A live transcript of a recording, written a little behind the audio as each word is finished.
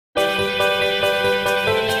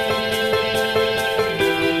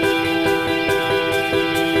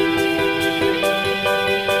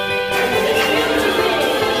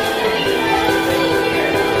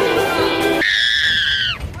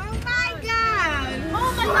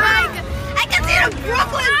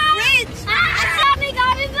Brooklyn Bridge! Something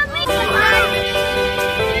got into me!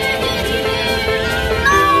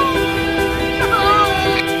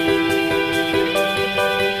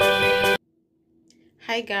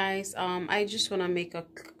 Hi guys, I just want to make a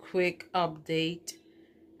quick update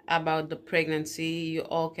about the pregnancy. You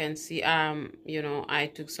all can see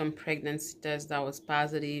I took some pregnancy tests that was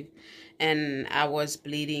positive and I was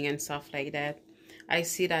bleeding and stuff like that. I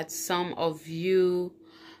see that some of you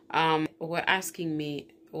were asking me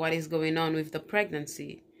what is going on with the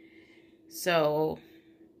pregnancy. So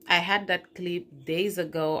I had that clip days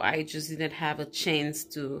ago. I just didn't have a chance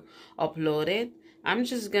to upload it. I'm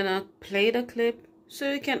just gonna play the clip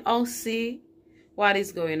so you can all see what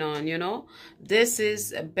is going on. This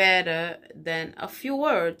is better than a few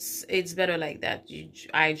words. It's better like that.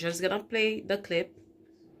 I just gonna play the clip.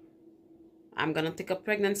 I'm gonna take a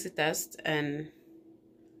pregnancy test and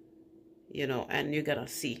and you're gonna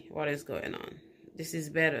see what is going on. This is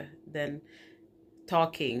better than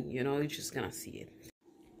talking. You're just gonna see it.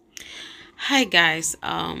 Hi guys,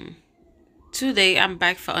 today I'm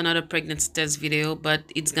back for another pregnancy test video, but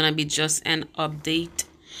it's gonna be just an update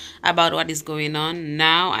about what is going on.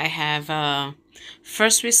 Now I have a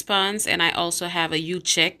first response and I also have a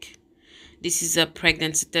U-check. This is a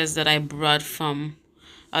pregnancy test that I brought from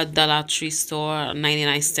a Dollar Tree store, a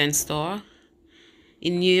 99-cent store.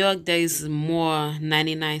 In New York, there is more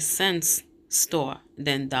 99-cent store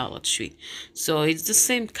than Dollar Tree, so it's the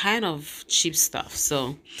same kind of cheap stuff.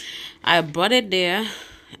 So I brought it there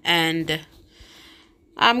and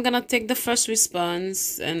I'm gonna take the first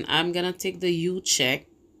response and I'm gonna take the U-check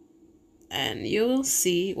and you will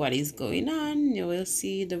see what is going on. You will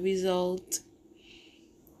see the result.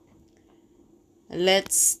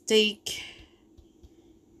 Let's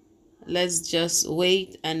just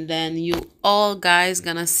wait and then you all guys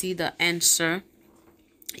gonna see the answer.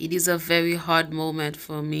 It is a very hard moment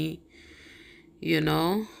for me, it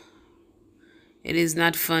is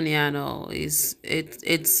not funny at all. It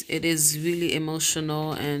is really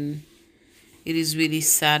emotional and it is really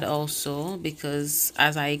sad also, because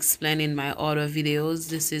as I explained in my other videos,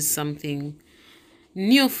 this is something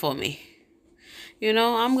new for me.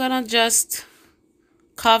 I'm gonna just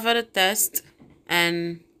cover the test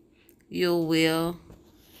and you will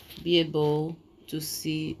be able to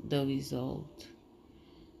see the result.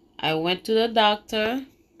 I went to the doctor.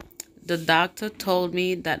 The doctor told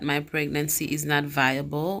me that my pregnancy is not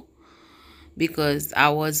viable because I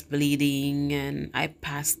was bleeding and I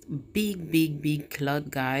passed big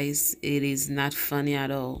clot, guys. It is not funny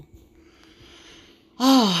at all.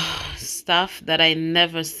 Oh, stuff that I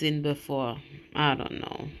never seen before. I don't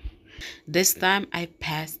know. This time I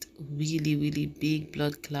passed really big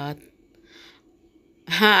blood clot.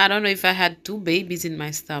 I don't know if I had 2 babies in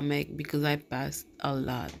my stomach because I passed a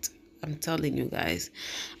lot. I'm telling you guys,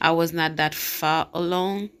 I was not that far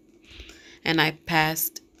along and I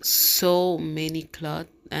passed so many clots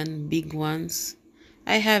and big ones.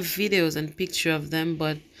 I have videos and picture of them,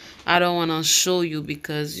 but I don't want to show you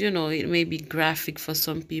because it may be graphic for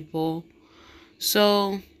some people.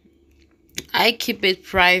 So I keep it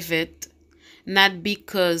private, not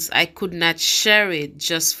because I could not share it,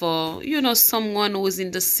 just for someone who's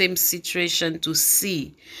in the same situation to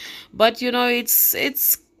see. But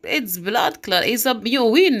it's blood clot. It's a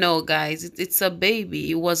we know, guys, it's a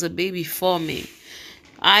baby. It was a baby for me.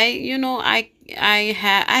 I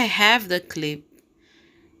have the clip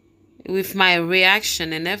with my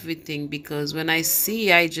reaction and everything, because when I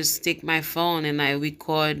see, I just take my phone and I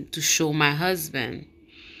record to show my husband.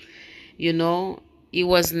 It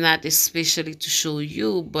was not especially to show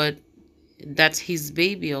you, but that's his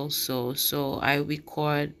baby also, so I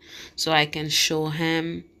record so I can show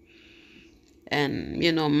him. And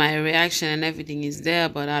my reaction and everything is there,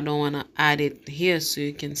 but I don't want to add it here so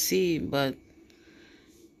you can see. But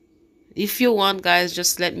if you want, guys,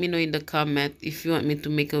 just let me know in the comment. If you want me to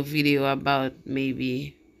make a video about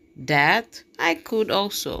maybe that, I could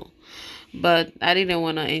also, but I didn't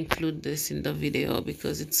want to include this in the video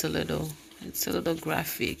because it's a little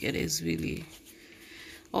graphic. It is really,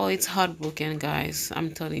 oh, it's heartbroken, guys,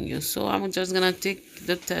 I'm telling you. So I'm just gonna take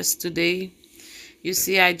the test today. You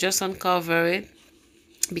see, I just uncover it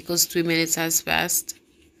because 3 minutes has passed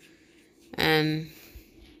and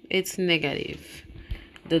it's negative.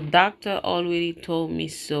 The doctor already told me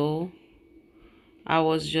so. I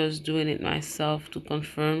was just doing it myself to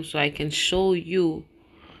confirm so I can show you.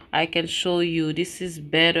 This is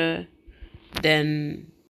better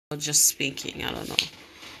than just speaking. I don't know.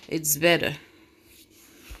 It's better.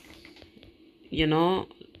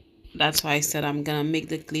 That's why I said I'm gonna make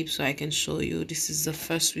the clip so I can show you. This is the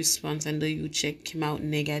first response and the U-check came out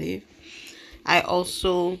negative. I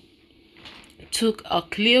also took a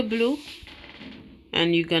clear blue,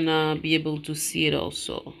 and you're gonna be able to see it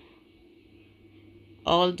also.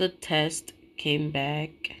 All the tests came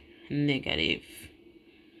back negative.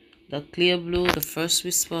 The clear blue, the first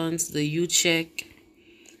response, the U check,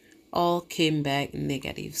 all came back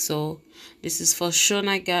negative. So this is for sure.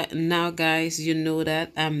 Now guys, you know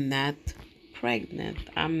that I'm not pregnant.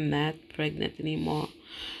 I'm not pregnant anymore.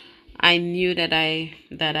 I knew that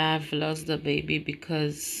I've lost the baby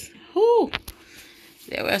because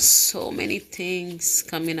there were so many things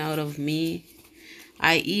coming out of me.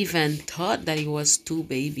 I even thought that it was two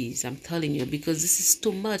babies. I'm telling you, because this is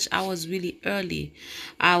too much. I was really early.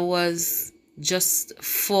 I was just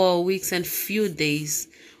 4 weeks and few days.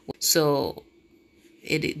 So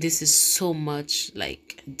this is so much,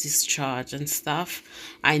 like discharge and stuff.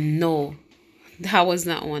 I know that was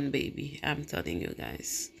not one baby. I'm telling you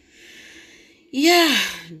guys. Yeah,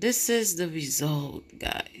 this is the result,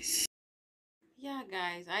 guys. Yeah,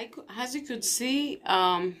 guys, as you could see,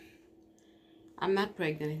 I'm not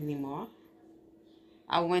pregnant anymore.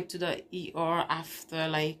 I went to the ER after,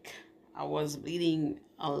 like, I was bleeding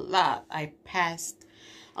a lot. I passed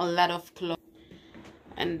a lot of clothes,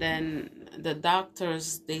 and then the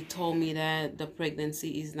doctors, they told me that the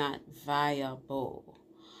pregnancy is not viable.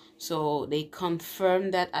 So they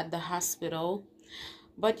confirmed that at the hospital.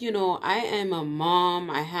 But you know, I am a mom,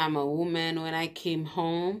 I am a woman. When I came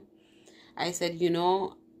home, I said, you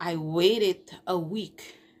know, I waited a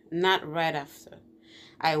week, not right after.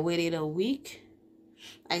 I waited a week.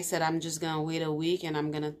 I said, I'm just going to wait a week, and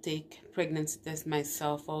I'm going to take pregnancy test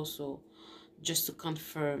myself also, just to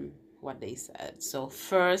confirm what they said. So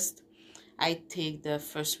first, I take the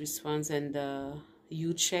first response and the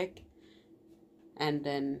U check, and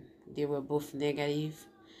then they were both negative.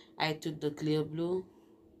 I took the clear blue.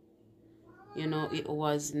 You know, it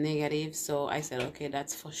was negative. So I said, okay,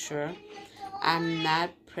 that's for sure. I'm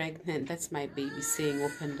not pregnant. That's my baby saying,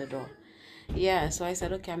 open the door. Yeah, so I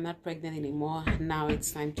said, okay, I'm not pregnant anymore. Now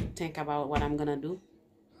it's time to think about what I'm gonna do.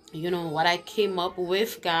 You know, what I came up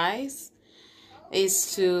with, guys,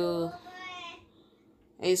 is to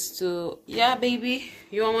yeah, baby,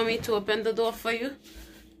 you want me to open the door for you?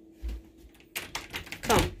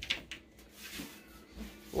 Come.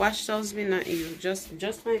 Wash tells me, not you, just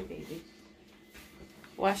my baby.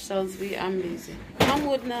 Wash tells me I'm busy. Come,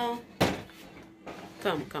 Wood, now.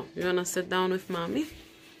 Come. You wanna sit down with mommy?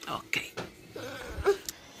 Okay.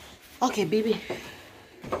 Okay, baby.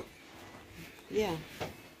 Yeah.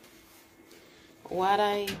 What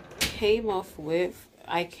I came up with,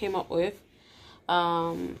 I'm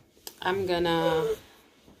gonna,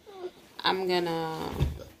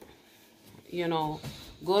 you know,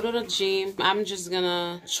 go to the gym. I'm just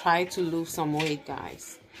gonna try to lose some weight,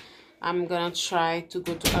 guys. I'm gonna try to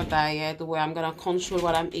go to a diet where I'm gonna control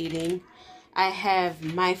what I'm eating. I have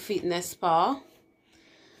my fitness pal,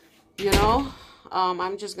 you know.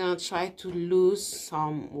 I'm just gonna try to lose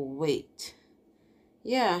some weight.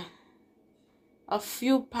 Yeah, a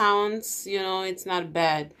few pounds, you know, it's not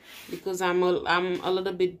bad, because I'm a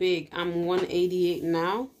little bit big. I'm 188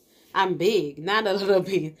 now. I'm big, not a little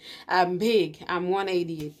bit. I'm big. I'm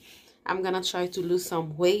 188. I'm gonna try to lose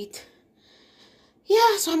some weight.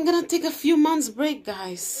 Yeah, so I'm gonna take a few months break,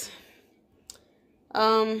 guys.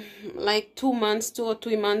 Like 2 months, 2 or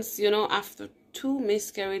 3 months, you know, after 2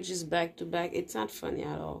 miscarriages back to back. It's not funny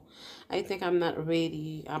at all. I think I'm not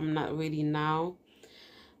ready. I'm not ready now,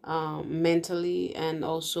 mentally, and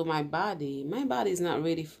also my body is not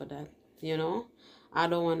ready for that, you know. I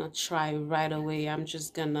don't want to try right away. I'm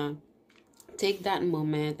just gonna take that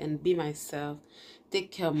moment and be myself,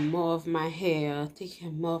 take care more of my hair, take care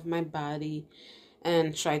more of my body,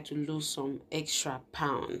 and try to lose some extra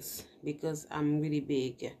pounds, because I'm really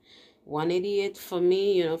big. 188 for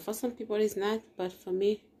me, you know, for some people it's not, but for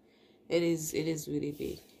me it is really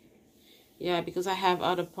big. Yeah, because I have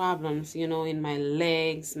other problems, you know, in my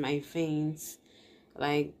legs, my veins,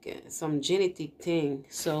 like some genetic thing.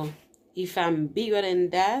 So if I'm bigger than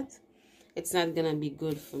that, it's not gonna be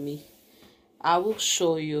good for me. I will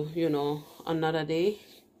show you, you know, another day.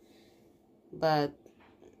 But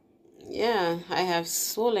yeah, I have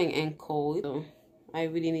swelling ankle, so I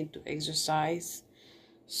really need to exercise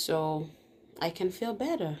so I can feel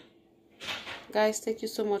better. Guys, thank you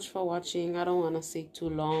so much for watching. I don't want to say too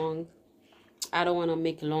long. I don't want to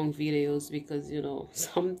make long videos, because, you know,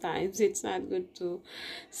 sometimes it's not good to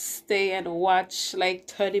stay and watch like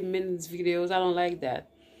 30 minutes videos. I don't like that.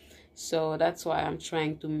 So that's why I'm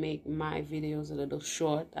trying to make my videos a little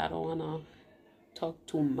short. I don't want to talk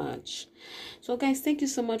too much. So guys, thank you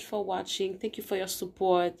so much for watching. Thank you for your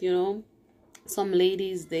support, you know. some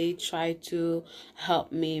ladies, they try to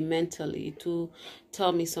help me mentally, to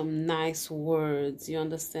tell me some nice words. You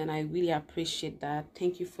understand? I really appreciate that.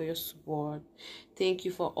 Thank you for your support. Thank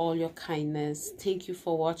you for all your kindness. Thank you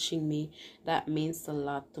for watching me. That means a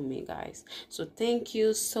lot to me, guys. So thank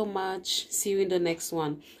you so much. See you in the next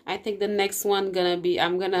one. I think the next one gonna be,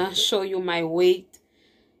 I'm gonna show you my weight,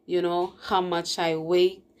 you know, how much I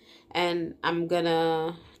weigh, and I'm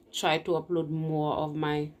gonna try to upload more of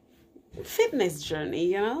my fitness journey,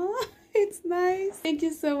 you know. It's nice. Thank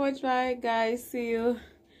you so much. Bye, guys. See you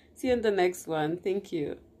in the next one. Thank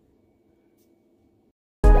you.